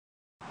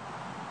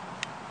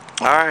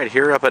Alright,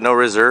 here up at No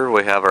Reserve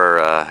we have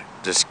our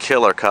just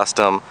killer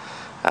custom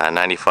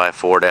 95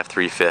 Ford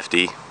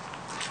F350.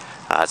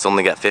 It's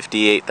only got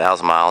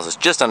 58,000 miles. It's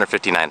just under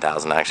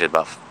 59,000 actually,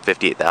 about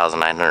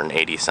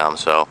 58,980 some.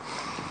 So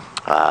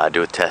do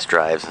with test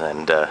drives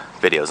and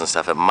videos and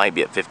stuff, it might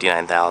be at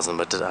 59,000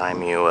 by the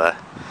time you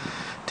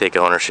take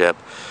ownership.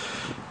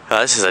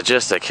 This is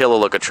just a killer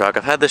looking truck.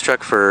 I've had this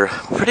truck for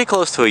pretty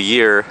close to a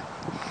year.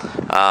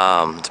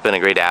 It's been a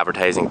great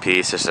advertising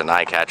piece, just an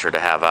eye catcher to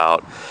have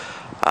out.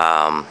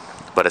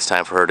 But it's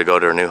time for her to go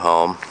to her new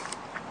home.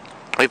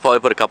 We probably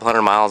put a couple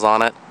hundred miles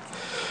on it.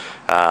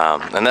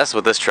 And that's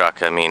what this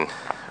truck, I mean,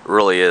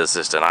 really is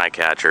just an eye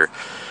catcher.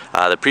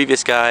 The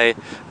previous guy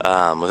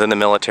was in the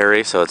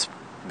military, so it's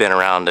been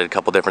around in a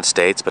couple different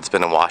states, but it's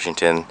been in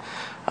Washington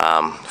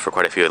for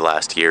quite a few of the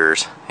last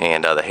years,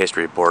 and the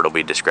history report will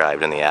be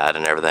described in the ad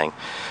and everything.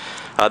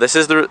 This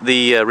is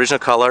the original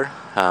color.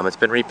 It's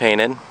been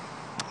repainted,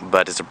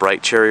 but it's a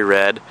bright cherry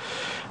red.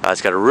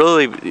 It's got a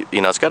really,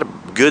 it's got a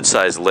good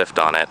sized lift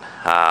on it.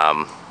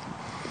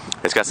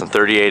 It's got some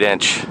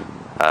 38-inch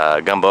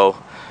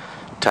Gumbo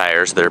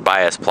tires. They're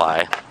bias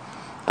ply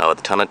with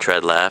a ton of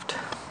tread left.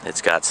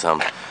 It's got some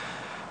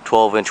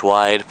 12-inch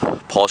wide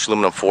polished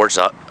aluminum forged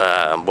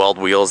weld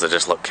wheels that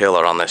just look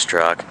killer on this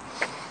truck.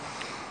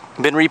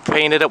 Been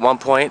repainted at one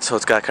point, so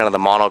it's got kind of the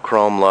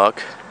monochrome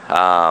look.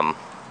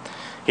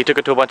 He took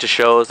it to a bunch of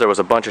shows. There was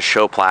a bunch of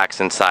show plaques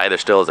inside. There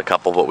still is a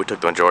couple, but we took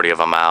the majority of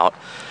them out.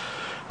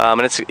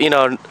 And it's,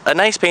 a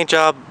nice paint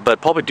job,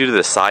 but probably due to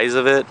the size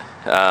of it,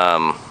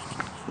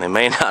 they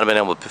may not have been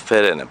able to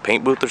fit it in a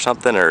paint booth or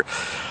something, or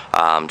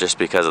just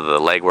because of the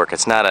legwork.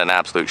 It's not an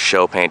absolute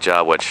show paint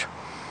job, which,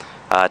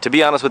 to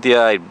be honest with you,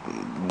 I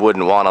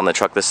wouldn't want on the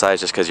truck this size,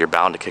 just because you're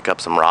bound to kick up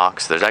some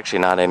rocks. There's actually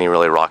not any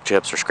really rock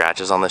chips or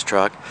scratches on this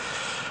truck.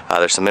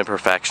 There's some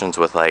imperfections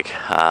with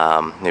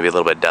maybe a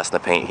little bit of dust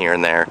in the paint here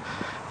and there.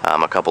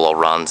 A couple of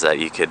runs that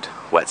you could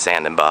wet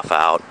sand and buff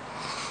out.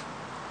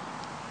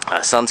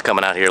 Sun's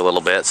coming out here a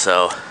little bit,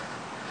 so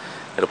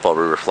it'll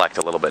probably reflect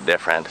a little bit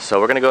different. So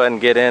we're gonna go ahead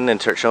and get in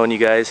and start showing you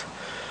guys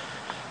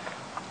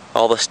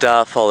all the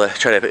stuff,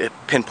 try to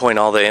pinpoint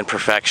all the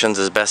imperfections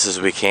as best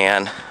as we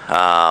can.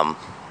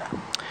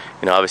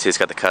 Obviously it's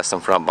got the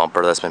custom front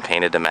bumper that's been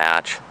painted to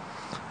match.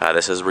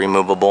 This is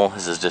removable.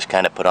 This is just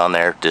kind of put on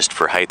there just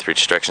for height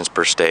restrictions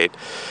per state.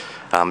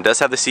 It does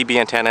have the CB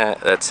antenna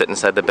that's sitting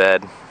inside the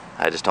bed.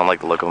 I just don't like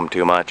the look of them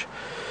too much.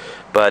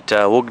 But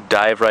we'll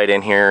dive right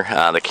in here.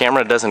 The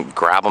camera doesn't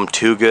grab them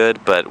too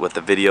good, but with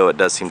the video it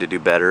does seem to do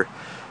better,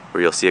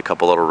 where you'll see a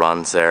couple little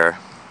runs there.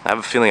 I have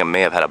a feeling I may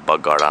have had a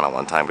bug guard on it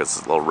one time because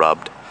it's a little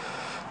rubbed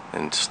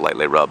and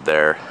slightly rubbed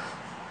there.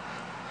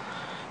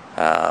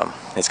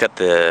 It's got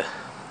the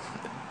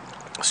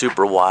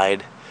super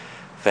wide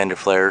fender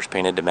flares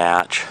painted to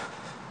match.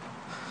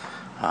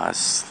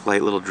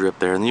 Slight little drip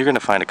there, and you're going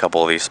to find a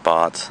couple of these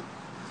spots.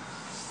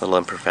 Little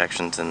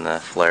imperfections in the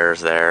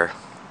flares there.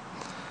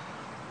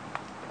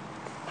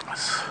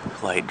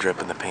 Light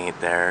drip in the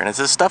paint there, and it's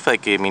just stuff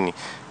like, you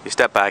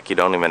step back, you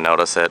don't even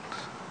notice it,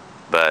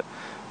 but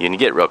you can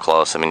get real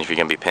close. If you're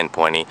gonna be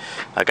pinpointy,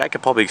 a guy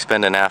could probably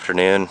spend an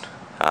afternoon,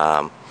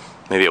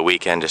 maybe a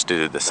weekend, just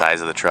due to the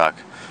size of the truck.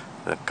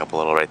 A couple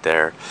little right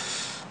there,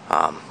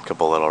 a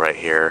couple little right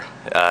here,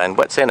 and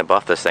wet sand and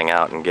buff this thing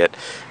out and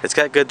it's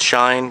got good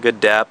shine,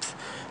 good depth,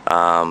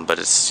 but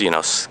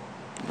it's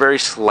very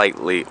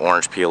slightly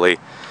orange peely.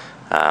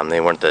 They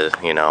weren't they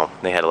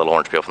had a little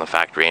orange peel from the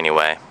factory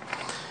anyway.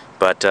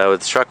 But the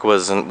truck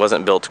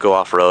wasn't built to go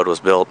off-road. It was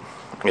built,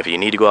 if you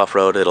need to go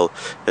off-road,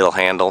 it'll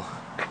handle.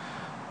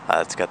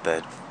 It's got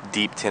the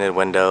deep tinted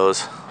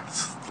windows,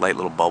 slight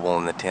little bubble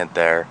in the tint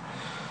there.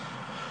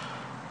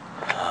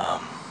 I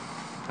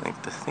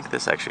think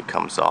this actually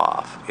comes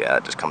off. Yeah,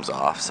 it just comes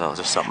off. So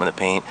there's something in the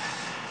paint.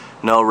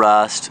 No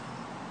rust.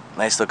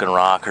 Nice looking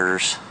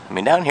rockers.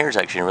 Down here is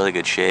actually in really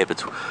good shape.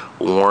 It's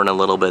worn a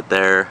little bit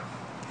there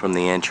from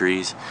the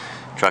entries.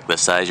 Truck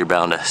this size, you're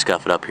bound to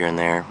scuff it up here and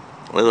there.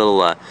 A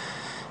little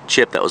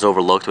chip that was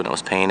overlooked when it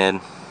was painted.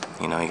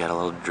 You got a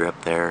little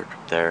drip there,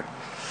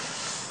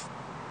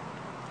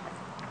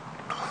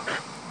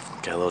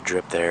 Got a little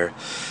drip there.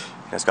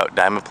 It's got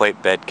diamond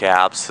plate bed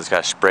caps. It's got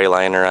a spray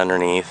liner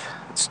underneath.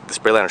 The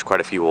spray liner's quite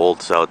a few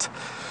old, so it's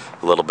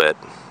a little bit,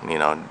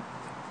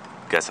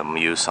 got some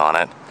use on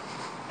it.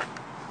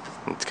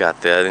 It's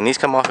got and these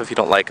come off if you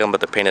don't like them, but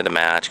they're painted to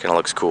match. Kind of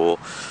looks cool.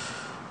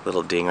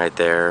 Little ding right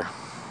there.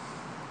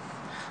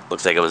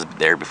 Looks like it was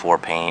there before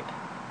paint.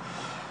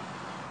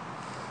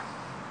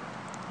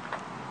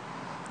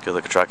 Good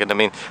looking truck, and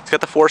it's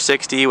got the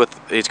 460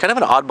 it's kind of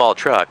an oddball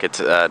truck. It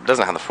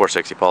doesn't have the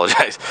 460,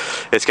 apologize.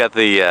 It's got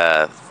the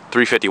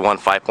 351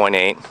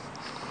 5.8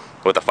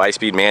 with a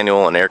 5-speed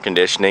manual and air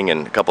conditioning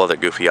and a couple other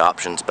goofy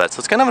options. But so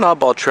it's kind of an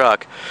oddball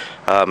truck.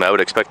 I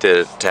would expect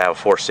it to have a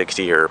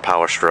 460 or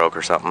Power Stroke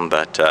or something,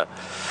 but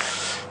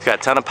it's got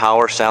a ton of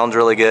power. Sounds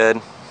really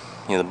good.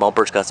 The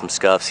bumper's got some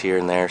scuffs here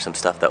and there, some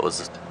stuff that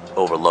was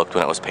overlooked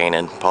when it was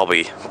painted.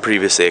 Probably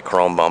previously a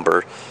chrome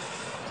bumper.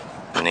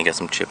 And you got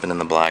some chipping in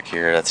the black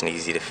here. That's an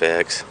easy to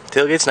fix.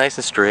 Tailgate's nice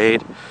and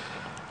straight.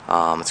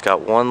 It's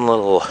got one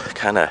little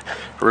kind of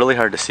really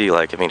hard to see,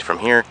 like, I mean, from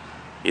here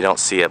you don't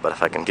see it, but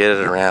if I can get it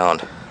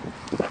around,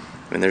 I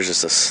mean, there's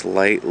just a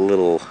slight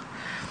little,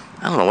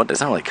 I don't know what, it's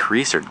not really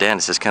crease or dent,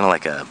 it's just kind of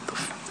like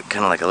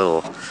a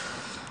little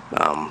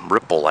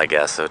ripple, I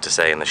guess, so to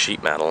say, in the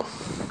sheet metal.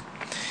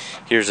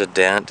 Here's a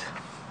dent.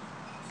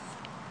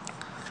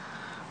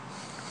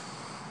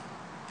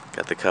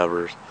 Got the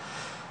covers.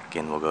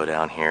 Again, we'll go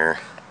down here.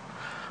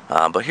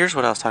 But here's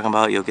what I was talking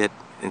about. You'll get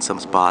in some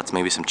spots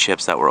maybe some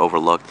chips that were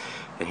overlooked.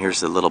 And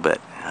here's a little bit.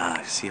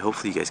 See,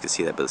 hopefully you guys can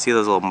see that. But see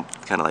those little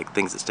kind of like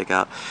things that stick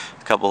out?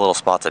 A couple little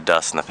spots of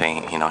dust in the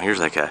paint. You know, here's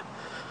like a,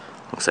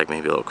 looks like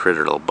maybe a little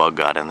critter, a little bug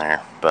got in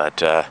there.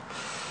 But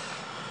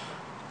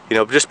you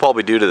know, just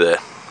probably due to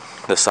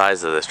the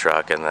size of this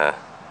truck and the,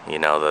 you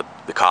know,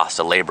 the cost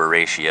to labor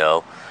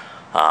ratio.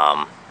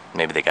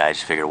 Maybe the guy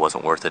just figured it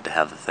wasn't worth it to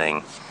have the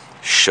thing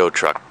show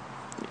truck,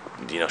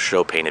 you know,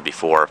 show painted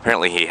before.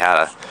 Apparently he had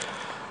a,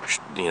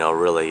 you know,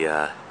 really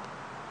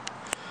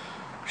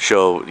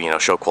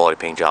show quality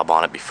paint job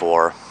on it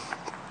before,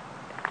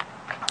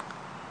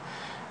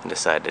 and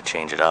decided to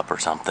change it up or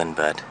something.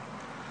 But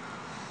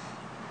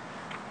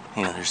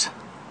you know, there's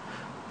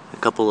a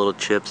couple little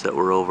chips that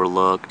were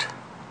overlooked.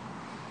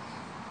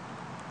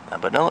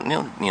 But no,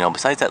 you know,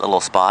 besides that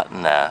little spot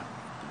in the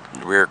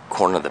rear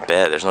corner of the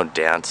bed, there's no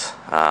dents.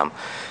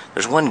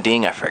 There's one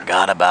ding I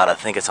forgot about. I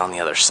think it's on the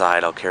other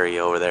side. I'll carry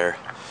you over there.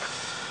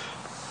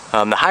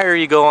 The higher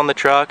you go on the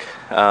truck,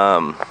 you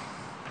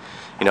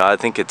know, I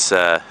think it's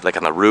like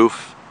on the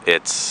roof,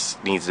 it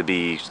needs to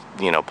be,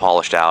 you know,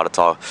 polished out. It's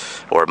all,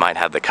 or it might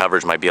have, the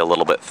coverage might be a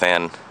little bit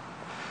thin.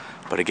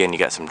 But again, you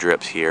got some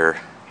drips here.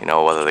 You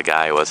know, whether the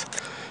guy was,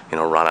 you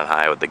know, running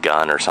high with the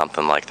gun or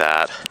something like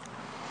that.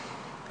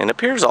 And it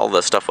appears all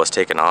the stuff was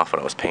taken off when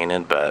it was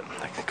painted, but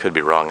I could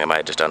be wrong. They might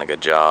have just done a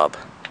good job.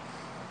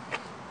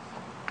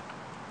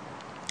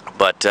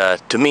 But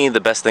to me,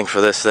 the best thing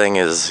for this thing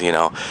is, you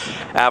know,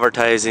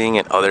 advertising.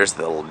 And oh, there's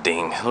the little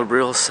ding, a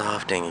real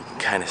soft ding. You can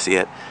kind of see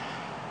it.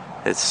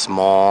 It's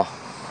small,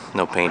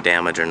 no paint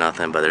damage or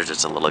nothing, but there's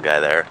just a little guy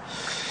there.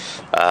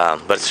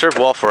 But it served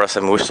well for us. I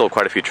mean, we sold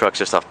quite a few trucks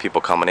just off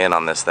people coming in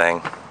on this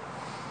thing.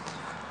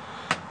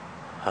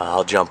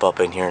 I'll jump up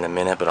in here in a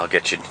minute, but I'll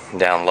get you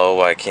down low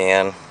while I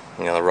can.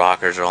 You know, the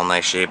rockers are all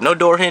nice shape. No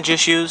door hinge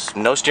issues,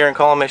 no steering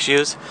column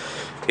issues.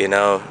 You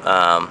know,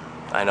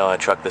 I know a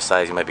truck this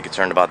size, you might be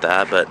concerned about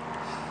that, but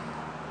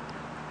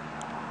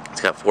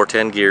it's got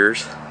 410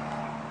 gears.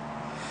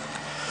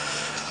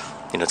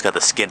 You know, it's got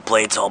the skid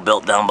plates all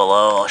built down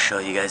below. I'll show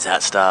you guys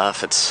that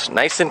stuff. It's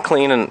nice and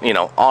clean and, you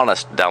know,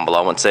 honest down below.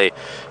 I wouldn't say,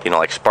 you know,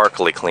 like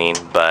sparkly clean,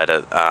 but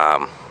at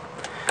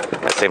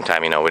the same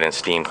time, you know, we didn't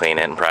steam clean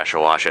it and pressure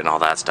wash it and all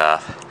that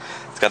stuff.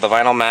 It's got the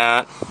vinyl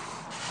mat,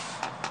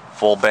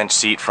 full bench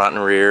seat front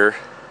and rear.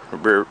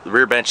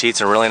 Rear bench seat's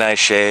in really nice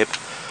shape.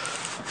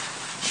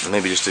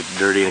 Maybe just a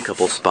dirty in a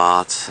couple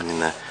spots. I mean,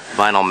 the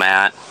vinyl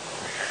mat,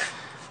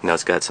 you know,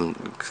 it's got a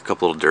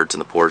couple little dirts in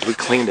the pores. We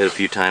cleaned it a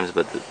few times,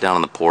 but down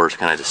in the pores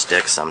kind of just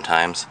sticks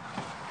sometimes.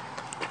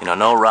 You know,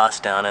 no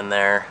rust down in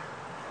there.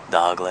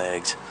 Dog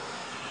legs.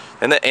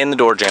 And the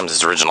door jambs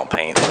is original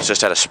paint. It's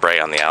just had a spray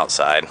on the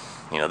outside.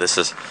 You know, this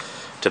is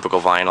typical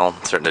vinyl,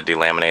 starting to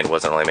delaminate. It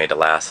wasn't really made to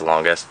last the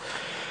longest.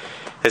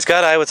 It's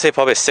got, I would say,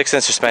 probably a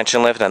 6-inch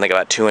suspension lift, and I think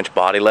about 2-inch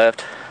body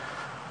lift.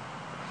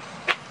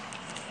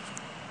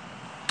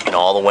 You know,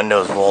 all the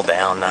windows roll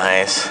down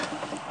nice.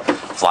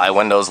 Fly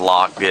windows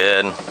lock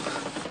good.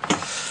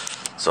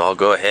 So I'll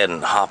go ahead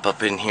and hop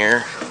up in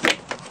here.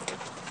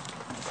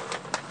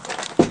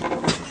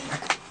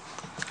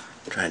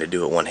 Trying to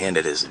do it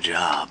one-handed is a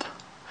job.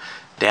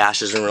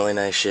 Dash is in really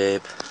nice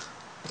shape.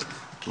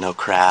 No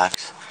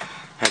cracks.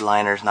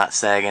 Headliner's not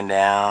sagging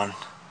down.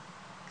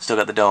 Still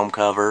got the dome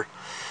cover.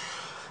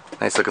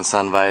 Nice looking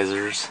sun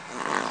visors.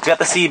 Got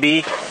the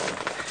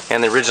CB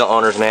and the original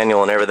owner's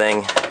manual and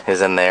everything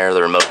is in there.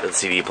 The remote to the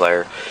CD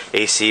player.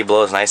 AC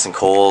blows nice and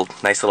cold.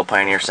 Nice little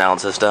Pioneer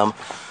sound system.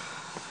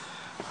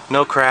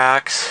 No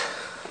cracks.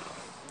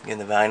 Again,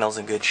 the vinyl's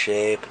in good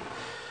shape.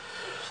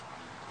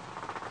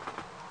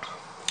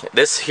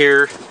 This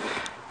here,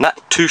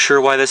 not too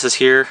sure why this is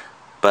here,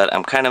 but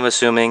I'm kind of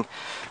assuming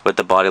with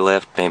the body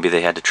lift, maybe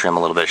they had to trim a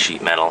little bit of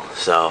sheet metal.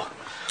 So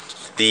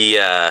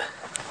the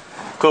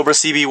Cobra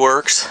CB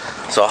works.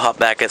 So I'll hop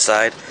back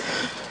inside,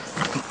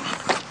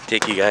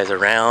 take you guys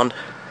around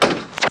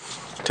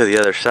to the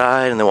other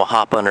side, and then we'll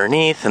hop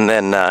underneath. And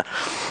then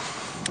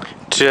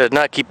to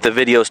not keep the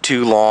videos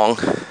too long,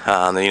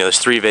 you know, there's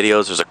 3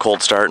 videos. There's a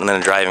cold start and then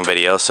a driving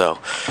video. So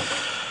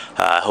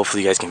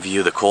hopefully you guys can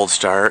view the cold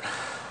start.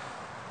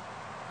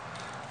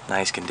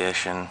 Nice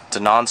condition. It's a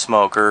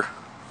non-smoker.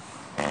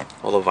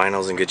 All the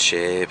vinyl's in good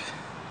shape.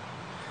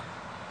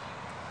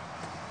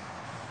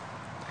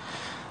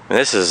 And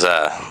this is,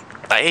 I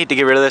hate to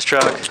get rid of this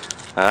truck,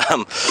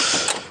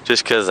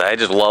 just because I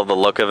just love the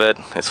look of it.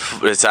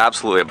 It's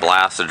absolutely a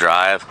blast to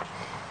drive.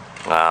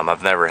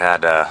 I've never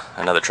had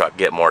another truck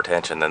get more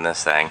attention than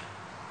this thing.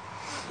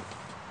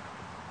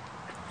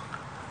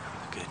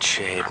 Good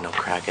shape, no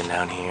cracking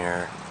down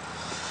here.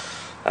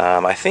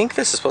 I think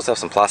this is supposed to have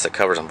some plastic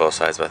covers on both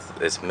sides, but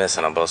it's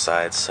missing on both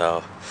sides.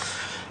 So,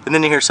 and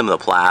then you hear some of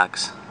the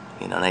plaques.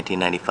 You know,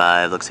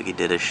 1995 looks like he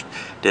did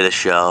a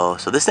show.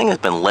 So this thing has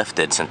been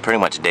lifted since pretty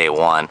much day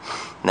one.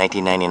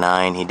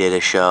 1999 he did a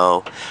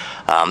show.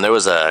 There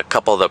was a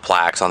couple of the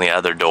plaques on the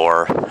other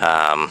door,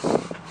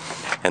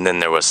 and then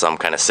there was some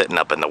kind of sitting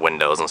up in the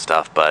windows and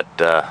stuff. But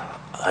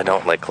I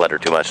don't like clutter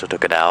too much, so I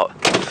took it out.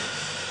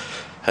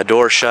 A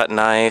door shut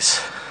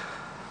nice.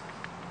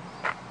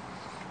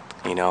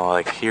 You know,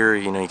 like here,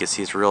 you know, you can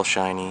see it's real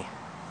shiny,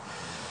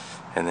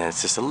 and then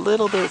it's just a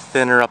little bit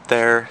thinner up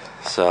there.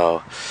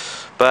 So,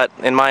 but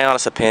in my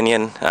honest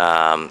opinion,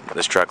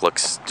 this truck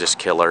looks just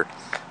killer.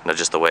 You know,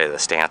 just the way the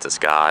stance it's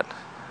got.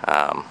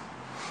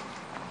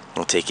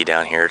 I'll take you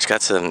down here. It's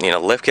got some, you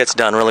know, lift kit's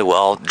done really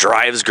well.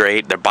 Drives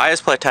great. They're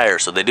bias ply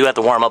tires, so they do have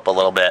to warm up a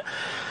little bit.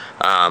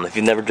 If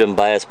you've never driven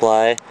bias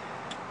ply,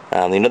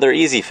 you know, they're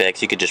easy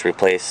fix. You could just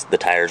replace the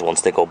tires once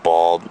they go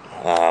bald.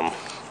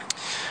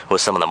 With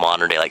some of the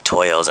modern day, like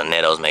Toyos and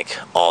Nittos, make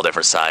all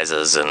different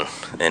sizes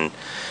and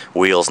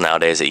wheels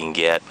nowadays that you can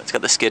get. It's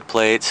got the skid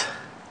plates.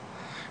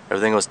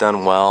 Everything was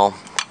done well,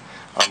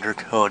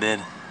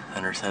 undercoated,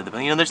 underside the,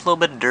 you know, there's a little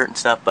bit of dirt and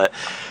stuff, but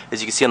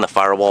as you can see on the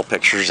firewall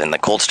pictures and the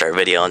cold start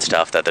video and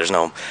stuff, that there's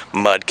no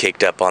mud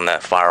caked up on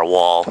that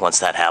firewall. Once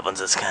that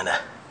happens, it's kind of,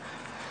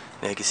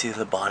 you know, you can see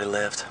the body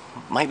lift.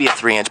 Might be a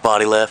 3-inch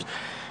body lift.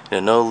 You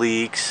know, no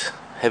leaks,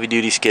 heavy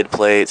duty skid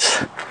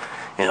plates.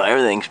 You know,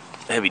 everything's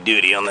heavy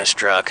duty on this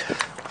truck.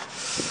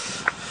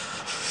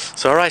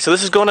 So alright, so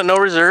this is going at no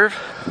reserve.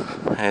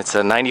 It's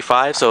a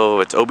 95, so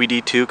it's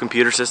OBD2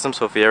 computer system,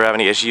 so if you ever have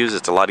any issues,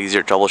 it's a lot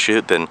easier to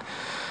troubleshoot than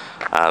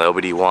the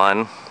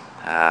OBD1.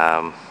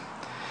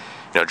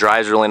 You know,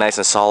 drives really nice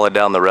and solid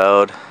down the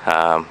road.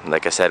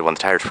 Like I said, when the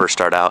tires first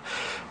start out,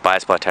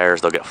 bias ply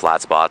tires, they'll get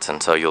flat spots,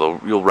 and so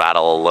you'll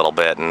rattle a little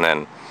bit, and then,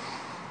 you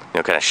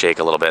know, kind of shake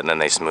a little bit, and then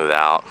they smooth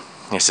out.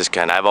 It's just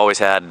kind of, I've always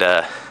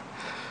had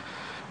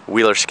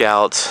Wheeler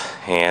Scouts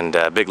and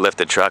big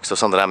lifted trucks, so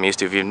something I'm used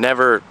to. If you've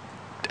never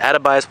had a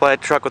bias ply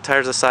truck with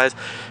tires this size,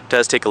 it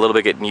does take a little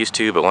bit getting used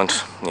to, but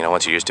once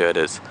you're used to it,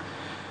 it's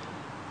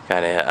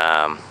kind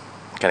of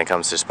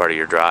comes just part of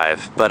your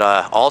drive. But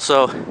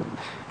also,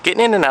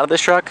 getting in and out of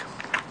this truck,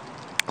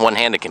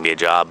 one-handed can be a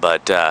job,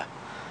 but and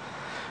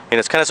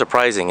it's kind of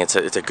surprising. It's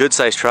a good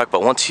sized truck,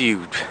 but once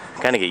you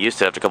kind of get used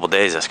to it after a couple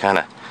days, it's kind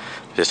of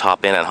just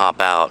hop in and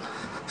hop out.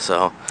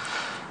 So,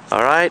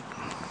 all right.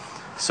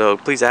 So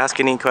please ask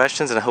any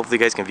questions, and hopefully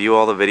you guys can view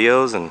all the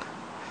videos. And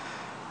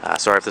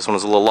sorry if this one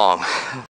was a little long.